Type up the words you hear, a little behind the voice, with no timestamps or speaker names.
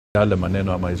Yale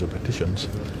maneno ama hizo petitions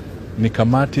ni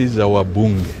kamati za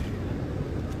wabunge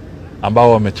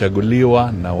ambao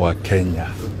wamechaguliwa na Wakenya,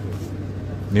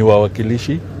 ni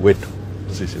wawakilishi wetu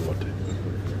sisi wote.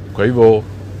 Kwa hivyo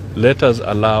let us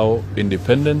allow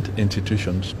independent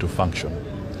institutions to function,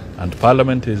 and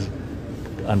Parliament is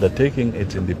undertaking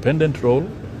its independent role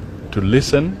to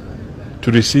listen,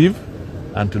 to receive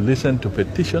and to listen to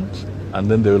petitions, and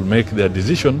then they will make their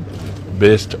decision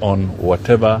based on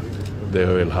whatever they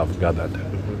will have gathered.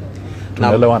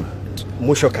 Tunaelewana?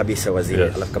 Mwisho kabisa waziri,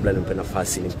 yes. Alafu kabla nimpe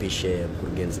nafasi nimpishe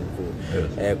mkurugenzi mkuu.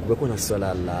 Yes. Kumekuwa na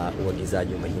swala la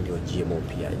uagizaji wa mahindi wa GMO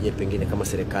pia. Je, pengine kama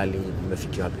serikali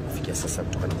mmefikia wapi kufikia sasa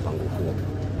kutoka na mpango huo?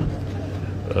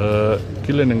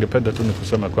 Kile ningependa tu ni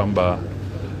kusema kwamba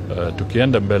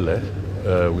tukienda mbele,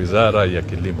 Wizara ya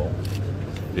Kilimo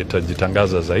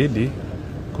itajitangaza zaidi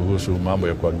kuhusu mambo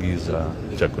ya kuagiza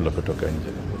chakula kutoka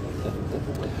nje.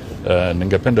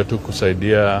 Ningependa tu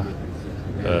kusaidia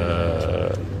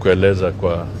kueleza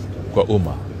kwa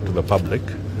umma, to the public,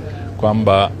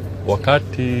 kwamba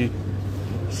wakati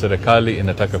serikali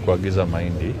inataka kuagiza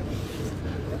mahindi,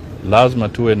 lazima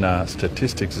tuwe na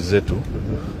statistics zetu,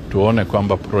 tuone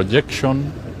kwamba projection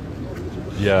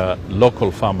ya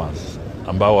local farmers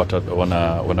ambao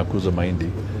wanakuza mahindi,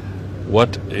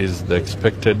 what is the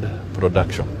expected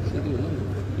production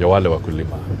ya wale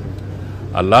wakulima.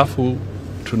 Alafu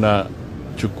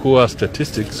tunachukua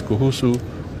statistics kuhusu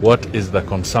what is the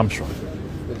consumption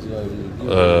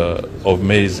of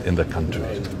maize in the country.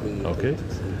 Okay?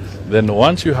 Then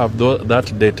once you have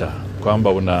that data, kwamba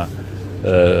una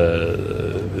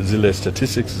zile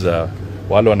statistics za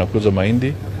wale wanakuza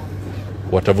mahindi,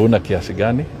 watavuna kiasi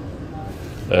gani,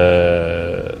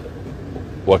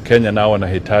 Wakenya nao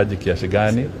wanahitaji kiasi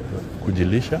gani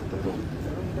kujilisha,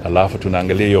 alafu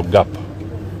tunaangalia hiyo gap.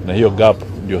 Na hiyo gap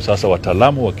ndio sasa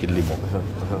wataalamu wa kilimo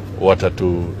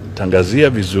watatutangazia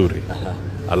vizuri,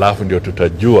 alafu ndio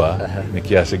tutajua ni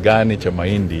kiasi gani cha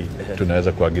mahindi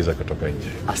tunaweza kuagiza kutoka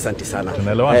nje. Asante sana.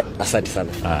 Tunaelewana? Asante sana.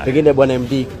 Pengine bwana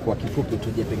MD, kwa kifupi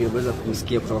tuje, pengine unaweza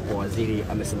kumsikia kutoka kwa waziri,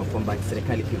 amesema kwamba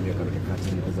serikali pia imeweka mikakati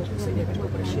ili kuweza kusaidia katika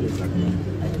operesheni za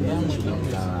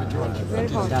shughuli za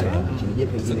bandari nchini. Je,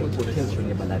 pengine potential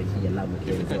ya bandari hii ya Lamu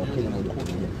kwa Kenya moja kwa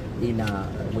moja ina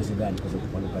uwezo gani kuweza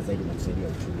kupanuka zaidi na kusaidia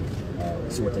uchumi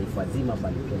si wa taifa zima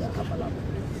bali pia hapa Lamu?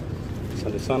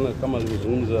 Asante sana. Kama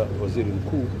alivyozungumza waziri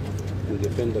mkuu,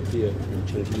 ningependa pia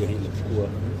kuchangia hili kuwa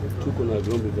tuko na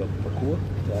vyombo vya kupakua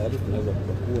tayari, tunaweza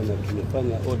kupakua na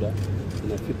tumefanya order,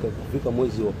 kufika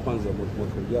mwezi wa kwanza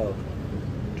mwaka ujao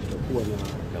tutakuwa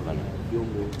na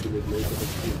vyombo vile vinaitwa.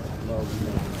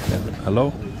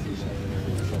 Hello?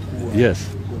 Yes.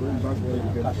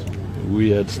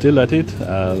 We are still at it.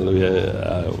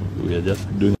 We are just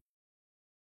doing